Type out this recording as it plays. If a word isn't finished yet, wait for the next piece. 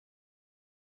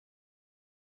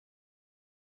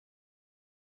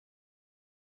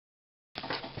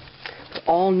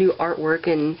all new artwork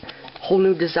and whole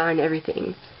new design,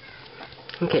 everything.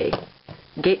 Okay,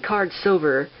 gate card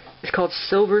silver is called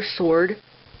Silver Sword.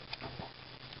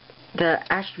 The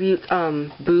attribute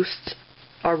boosts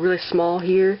are really small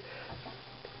here.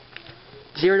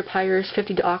 0 to Pyrus,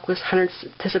 50 to Oculus, 100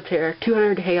 to Subterra,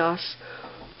 200 to Chaos,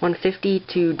 150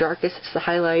 to Darkus, it's the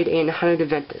highlight, and 100 to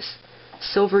Ventus.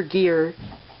 Silver gear,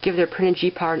 give their printed G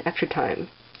power an extra time.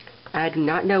 I do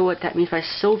not know what that means by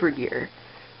silver gear.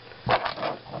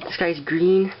 This guy's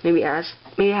green, maybe it has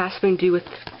something to do with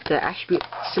the attribute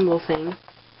symbol thing.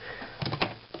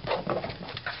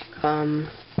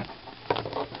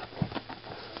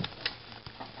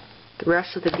 The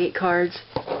rest of the gate cards,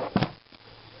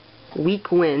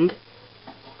 Weak Wind.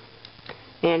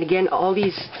 And again, all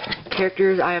these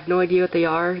characters, I have no idea what they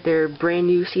are. They're brand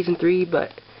new Season 3,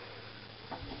 but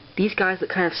these guys look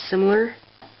kind of similar.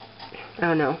 I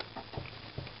don't know.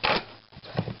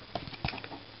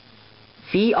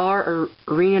 VR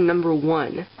Arena number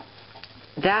 1.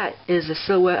 That is a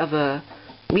silhouette of a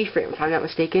leaf ram, if I'm not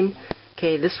mistaken.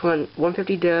 Okay, this one,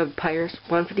 150 to Pyrus,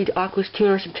 150 to Oculus,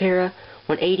 200 Subterra,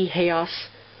 180 Chaos,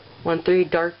 130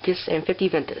 Darkus, and 50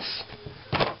 Ventus.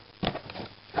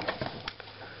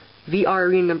 VR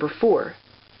Arena number 4.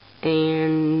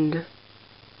 And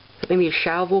maybe a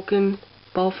Shadow Vulcan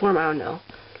ball form, I don't know.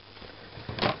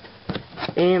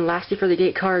 And lastly for the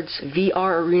gate cards,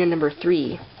 VR Arena number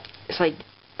 3. It's like,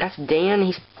 that's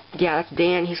Dan, that's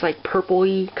Dan, he's like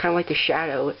purpley, kind of like the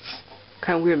Shadow, it's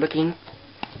kind of weird looking.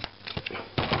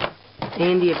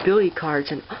 And the ability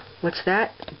cards, and what's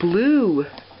that? Blue!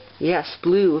 Yes,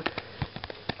 blue.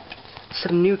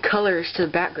 Some new colors to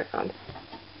the background.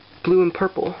 Blue and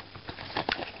purple.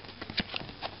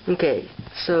 Okay,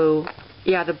 so,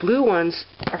 yeah, the blue ones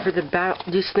are for the battle,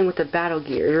 do something with the battle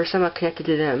gear. There's somehow connected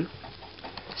to them.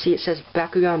 See, it says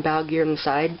Bakugan battle gear on the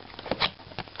side.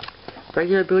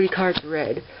 Regular ability cards,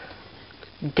 red.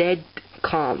 Dead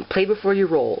Calm. Play before you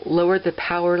roll. Lower the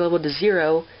power level to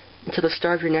 0 until the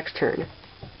start of your next turn.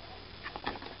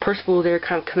 Percival there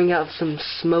kind of coming out of some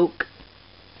smoke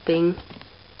thing.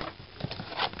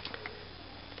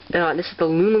 This is the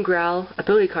Lumagrowl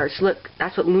ability cards. Look,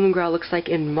 that's what Lumagrowl looks like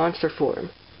in monster form.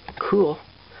 Cool.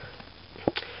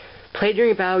 Play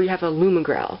during a battle, you have a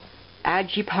Lumagrowl. Add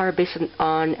G power based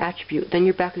on attribute. Then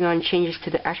your Bakugan changes to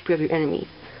the attribute of your enemy.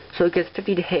 So it gets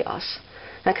 50 to Chaos.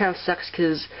 That kind of sucks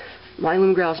because my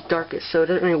Lumagrowl is Darkus, so it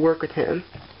doesn't really work with him.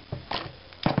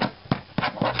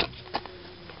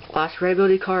 Last red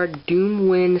ability card, Doom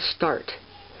Wind Start.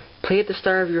 Play at the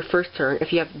start of your first turn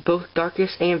if you have both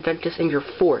Darkus and Ventus in your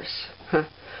force.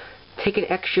 Take an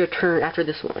extra turn after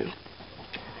this one.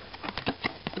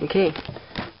 Okay.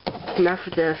 Now for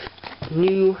the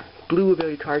new blue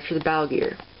ability cards for the battle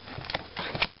gear.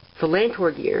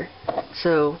 Vilantor gear.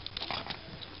 So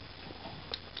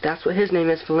that's what his name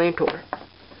is, Vilantor.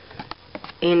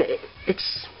 And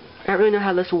it's, I don't really know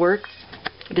how this works.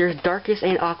 There's Darkus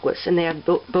and Oculus, and they have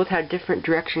both have different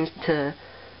directions to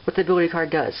what the ability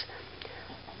card does.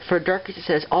 For Darkus it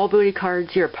says, all ability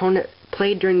cards your opponent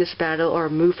played during this battle are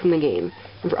removed from the game.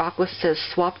 And for Oculus it says,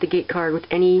 swap the gate card with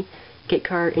any gate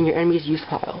card in your enemy's use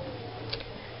pile.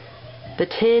 The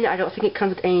tin, I don't think it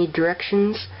comes with any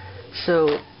directions,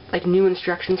 so, like new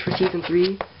instructions for Season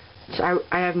 3. So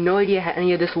I have no idea how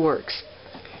any of this works.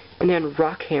 And then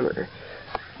Rock Hammer.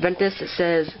 Ventus, it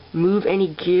says, move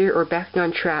any gear or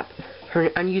Bakugan trap from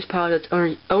an unused pile to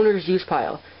its owner's use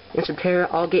pile. In Subterra,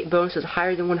 all gate bonuses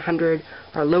higher than 100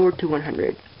 are lowered to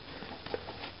 100.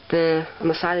 On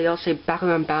the side they all say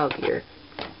Bakugan battle gear.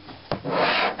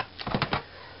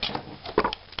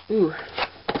 Ooh.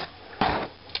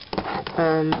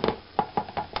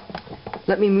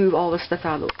 Let me move all this stuff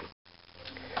out of the way.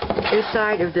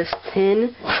 Inside of this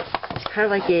tin, it's kind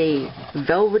of like a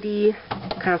velvety,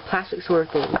 kind of plastic sort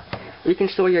of thing. You can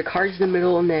store your cards in the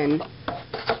middle and then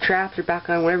traps or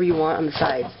Bakugan, whatever you want on the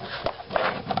sides.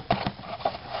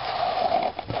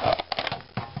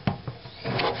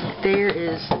 There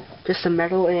is just some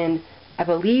metal, and I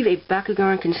believe a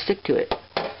Bakugan can stick to it.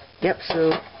 Yep,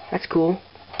 so that's cool.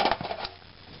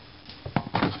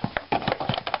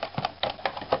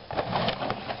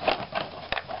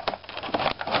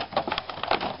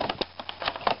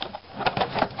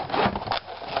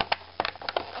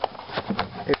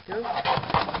 There we go.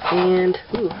 And,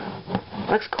 ooh,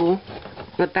 that's cool.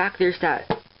 On the back there's that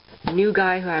new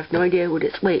guy who I have no idea who it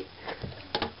is. Wait.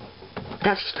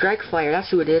 That's Strike Flyer,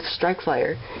 that's who it is, Strike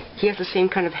Flyer. He has the same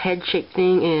kind of head-shaped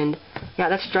thing, and yeah,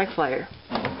 that's Strike Flyer.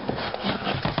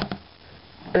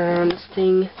 This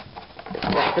thing,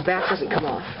 the back doesn't come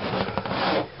off.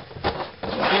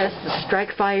 Yes, the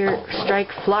Strike Flyer,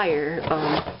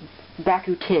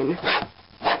 BakuTin.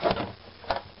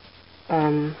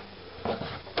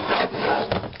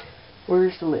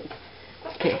 Where's the lid?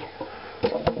 Okay.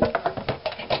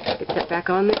 Get that back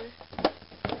on there.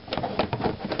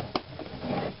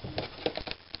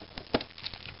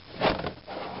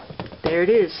 There it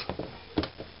is.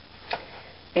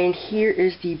 And here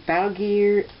is the Battle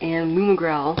Gear and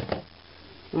Lumagrowl.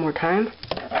 One more time.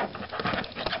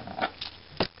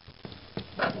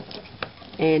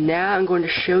 And now I'm going to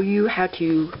show you how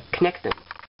to connect them.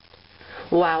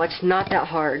 Wow, it's not that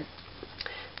hard.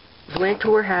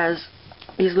 Vilantor has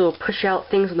these little push-out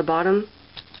things on the bottom,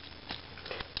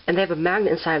 and they have a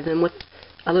magnet inside of them with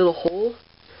a little hole.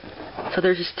 So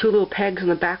there's just two little pegs on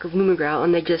the back of Lumagrowl,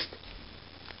 and they just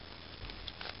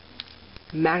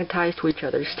magnetize to each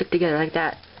other, stick together like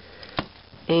that.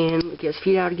 And get his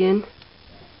feet out again.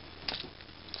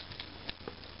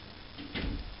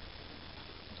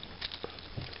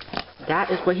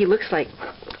 That is what he looks like,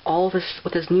 all of his,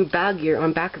 with his new Battle Gear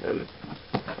on back of him.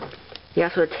 Yeah,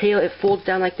 so the tail, it folds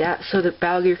down like that, so the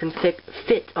Battle Gear can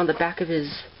fit on the back of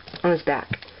his back.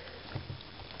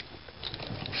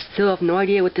 Still have no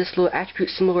idea what this little attribute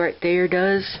symbol right there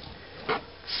does.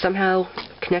 Somehow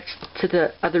connects to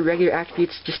the other regular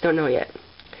attributes, just don't know yet.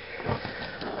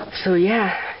 So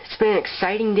yeah, it's been an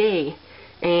exciting day,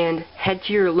 and head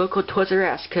to your local Toys R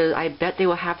Us, because I bet they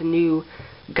will have the new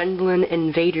Gundalian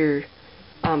Invader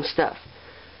stuff.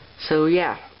 So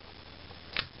yeah,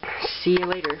 see you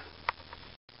later.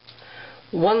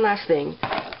 One last thing,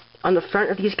 on the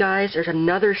front of these guys there's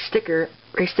another sticker,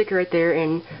 a sticker right there,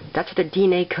 and that's what the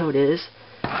DNA code is.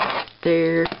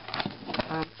 There,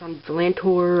 it's on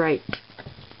Vilantor right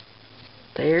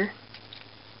there.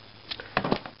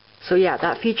 So yeah,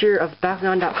 that feature of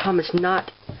Bakugan.com is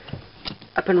not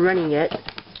up and running yet,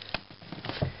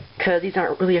 because these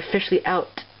aren't really officially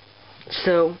out.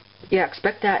 So yeah,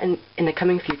 expect that in the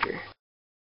coming future.